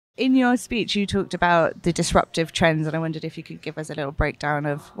in your speech, you talked about the disruptive trends, and I wondered if you could give us a little breakdown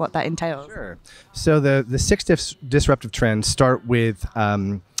of what that entails. Sure. So the six disruptive trends start with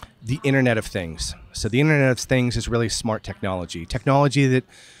the Internet of Things. So the Internet of Things is really smart technology that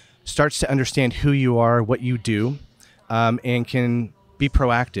starts to understand who you are, what you do, and can be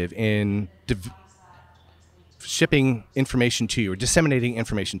proactive in shipping information to you or disseminating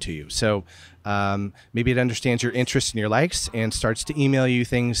information to you. So maybe it understands your interests and your likes and starts to email you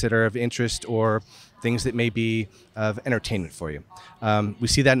things that are of interest or things that may be of entertainment for you. We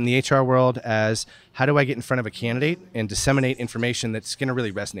see that in the HR world as how do I get in front of a candidate and disseminate information that's going to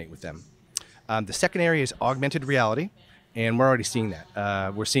really resonate with them. The second area is augmented reality, and we're already seeing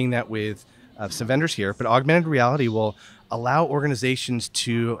that. We're seeing that with some vendors here, but augmented reality will allow organizations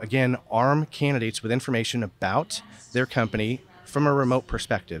to, again, arm candidates with information about their company from a remote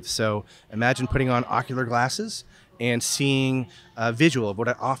perspective. So imagine putting on ocular glasses and seeing a visual of what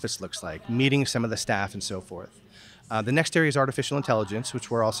an office looks like, meeting some of the staff and so forth. The next area is artificial intelligence, which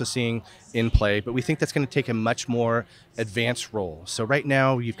we're also seeing in play, but we think that's going to take a much more advanced role. So right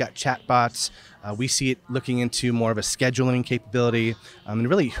now you've got chatbots. We see it looking into more of a scheduling capability, and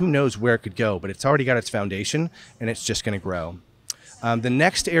really who knows where it could go, but it's already got its foundation and it's just going to grow. The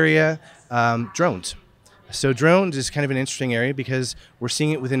next area, drones. So drones is kind of an interesting area because we're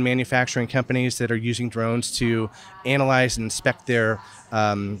seeing it within manufacturing companies that are using drones to analyze and inspect their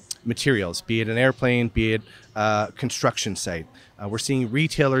materials, be it an airplane, be it a construction site. We're seeing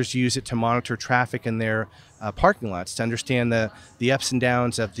retailers use it to monitor traffic in their parking lots to understand the ups and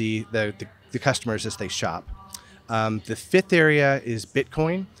downs of the customers as they shop. The fifth area is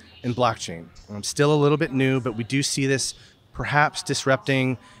Bitcoin and blockchain. Still a little bit new, but we do see this perhaps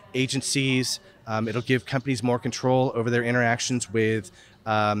disrupting agencies. It'll give companies more control over their interactions with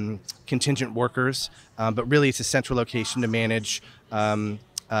contingent workers, but really it's a central location to manage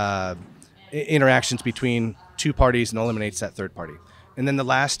interactions between two parties and eliminates that third party. And then the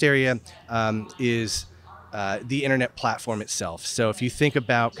last area is the internet platform itself. So if you think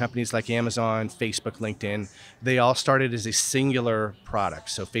about companies like Amazon, Facebook, LinkedIn, they all started as a singular product.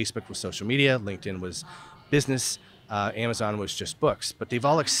 So Facebook was social media, LinkedIn was business, Amazon was just books, but they've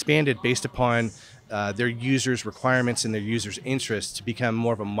all expanded based upon their users' requirements and their users' interests to become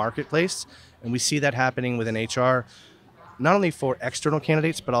more of a marketplace. And we see that happening within HR, not only for external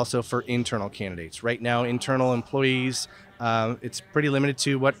candidates, but also for internal candidates. Right now, internal employees, it's pretty limited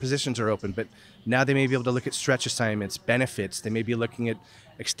to what positions are open, but now they may be able to look at stretch assignments, benefits. They may be looking at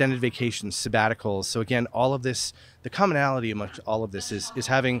extended vacations, sabbaticals. So again, all of this, the commonality amongst all of this is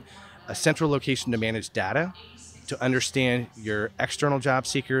having a central location to manage data, to understand your external job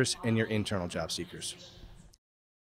seekers and your internal job seekers.